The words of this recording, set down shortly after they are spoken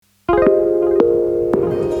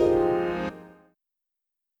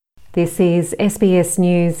This is SBS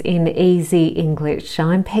News in Easy English.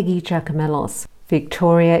 I'm Peggy Giacomellos.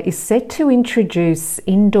 Victoria is set to introduce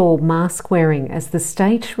indoor mask wearing as the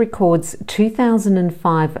state records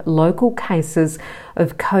 2005 local cases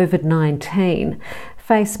of COVID-19.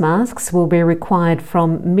 Face masks will be required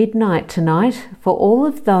from midnight tonight for all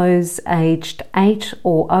of those aged 8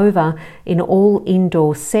 or over in all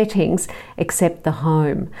indoor settings except the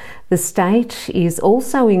home. The state is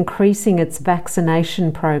also increasing its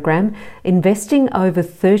vaccination program, investing over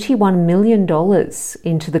 $31 million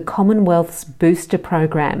into the Commonwealth's booster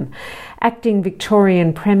program. Acting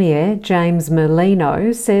Victorian Premier James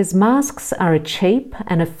Merlino says masks are a cheap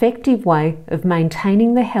and effective way of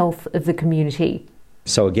maintaining the health of the community.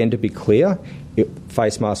 So again, to be clear,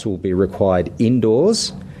 face masks will be required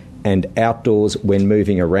indoors and outdoors when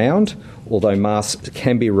moving around, although masks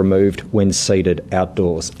can be removed when seated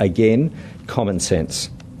outdoors. Again, common sense.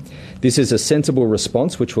 This is a sensible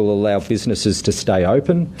response which will allow businesses to stay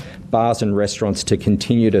open, bars and restaurants to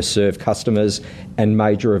continue to serve customers, and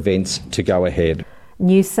major events to go ahead.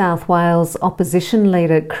 New South Wales opposition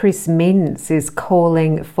leader Chris Minns is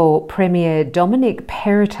calling for Premier Dominic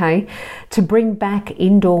Perrottet to bring back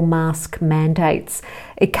indoor mask mandates.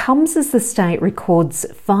 It comes as the state records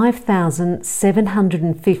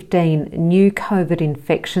 5,715 new COVID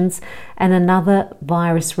infections and another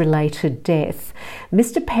virus-related death.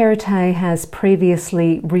 Mr Perrottet has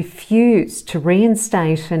previously refused to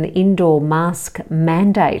reinstate an indoor mask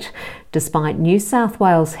mandate, despite New South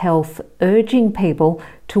Wales Health urging people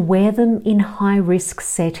to wear them in high-risk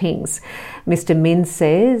settings. Mr Minns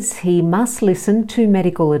says he must listen to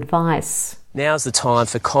medical advice. Now's the time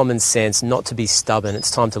for common sense, not to be stubborn.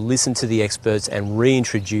 It's time to listen to the experts and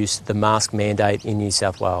reintroduce the mask mandate in New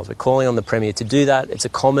South Wales. We're calling on the Premier to do that. It's a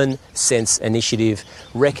common sense initiative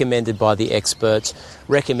recommended by the experts,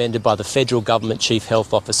 recommended by the Federal Government Chief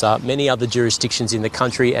Health Officer, many other jurisdictions in the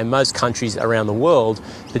country and most countries around the world,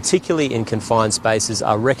 particularly in confined spaces,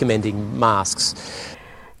 are recommending masks.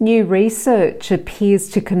 New research appears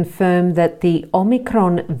to confirm that the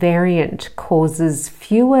Omicron variant causes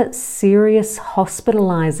fewer serious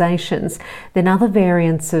hospitalisations than other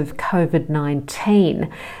variants of COVID-19.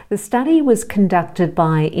 The study was conducted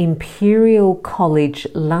by Imperial College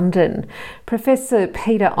London. Professor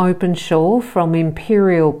Peter Openshaw from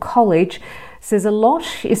Imperial College says a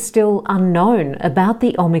lot is still unknown about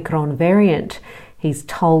the Omicron variant. He's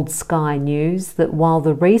told Sky News that while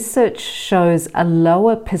the research shows a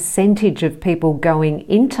lower percentage of people going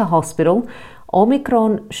into hospital,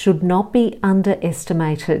 Omicron should not be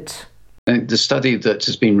underestimated. The study that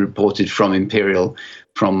has been reported from Imperial,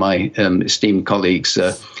 from my esteemed colleagues,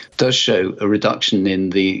 does show a reduction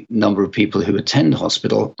in the number of people who attend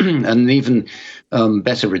hospital and an even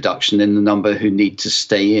better reduction in the number who need to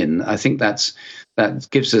stay in. I think that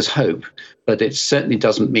gives us hope, but it certainly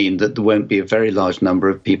doesn't mean that there won't be a very large number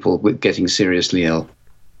of people getting seriously ill.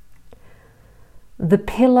 The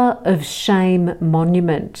Pillar of Shame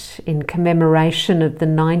monument in commemoration of the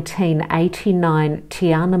 1989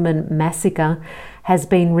 Tiananmen massacre has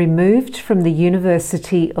been removed from the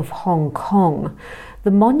University of Hong Kong.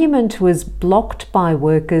 The monument was blocked by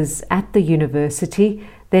workers at the university,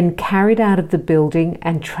 then carried out of the building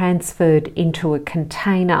and transferred into a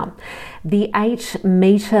container. The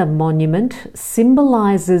 8-metre monument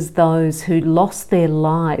symbolises those who lost their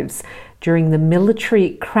lives during the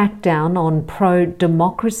military crackdown on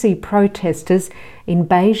pro-democracy protesters in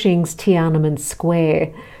Beijing's Tiananmen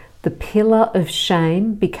Square. The Pillar of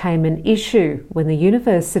Shame became an issue when the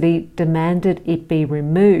university demanded it be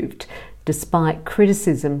removed, despite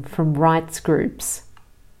criticism from rights groups.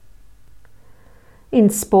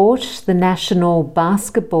 In sport, the National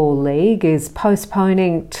Basketball League is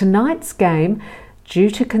postponing tonight's game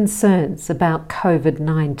due to concerns about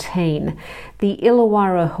COVID-19. The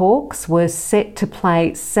Illawarra Hawks were set to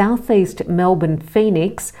play Southeast Melbourne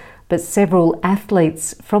Phoenix, but several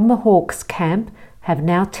athletes from the Hawks camp have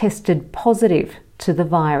now tested positive to the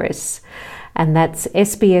virus. And that's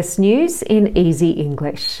SBS News in Easy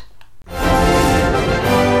English.